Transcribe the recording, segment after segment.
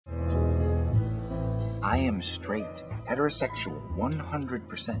I am straight, heterosexual,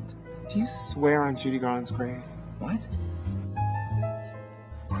 100%. Do you swear on Judy Garland's grave? What?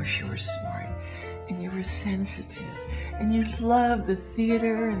 Of course you were smart, and you were sensitive, and you loved the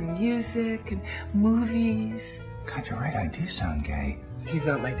theater and music and movies. God, you're right, I do sound gay. He's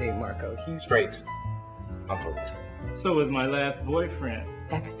not my date, Marco. He's Straight. I'm totally straight. So was my last boyfriend.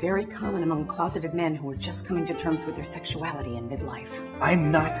 That's very common among closeted men who are just coming to terms with their sexuality in midlife. I'm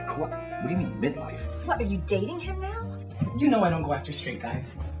not what do you mean, midlife? What, are you dating him now? You know I don't go after straight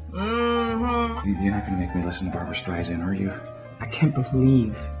guys. Mm-hmm. You're not gonna make me listen to Barbra Streisand, are you? I can't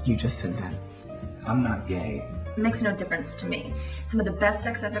believe you just said that. I'm not gay. It makes no difference to me. Some of the best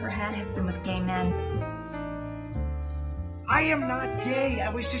sex I've ever had has been with gay men. I am not gay.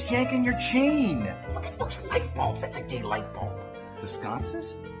 I was just yanking your chain. Look at those light bulbs. That's a gay light bulb. The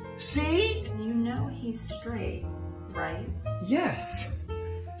sconces? See? You know he's straight, right? Yes.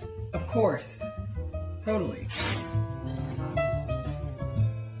 Of course. Totally.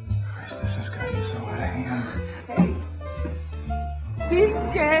 Christ, this has gotten so out of hand. Being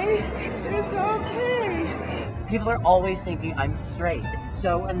gay is okay. People are always thinking I'm straight. It's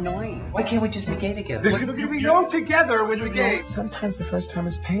so annoying. Why can't we just be gay together? We belong together with the gays. Sometimes the first time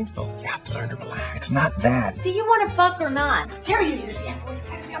is painful. You have to learn to relax. It's not that. Do you want to fuck or not? Dare you use the F-word in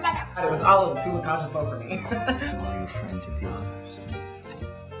front of your mother? It was all too unconscionable for me. All your friends at the office.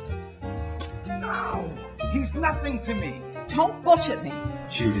 No, he's nothing to me. Don't bullshit me.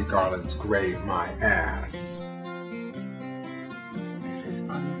 Judy Garland's grave, my ass. This is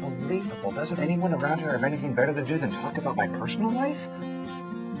unbelievable. Doesn't anyone around here have anything better to do than talk about my personal life?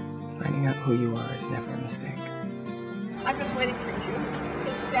 Finding out who you are is never a mistake. I'm just waiting for you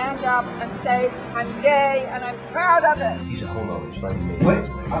to stand up and say, I'm gay and I'm proud of it. He's a homo. He's like me. Wait,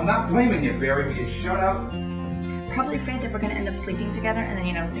 I'm not blaming you, Barry. Will you shut up? Probably afraid that we're going to end up sleeping together, and then,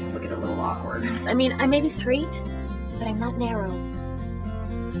 you know, things will get a little awkward. I mean, I may be straight, but I'm not narrow.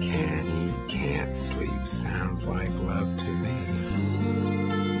 Can't sleep sounds like love to me.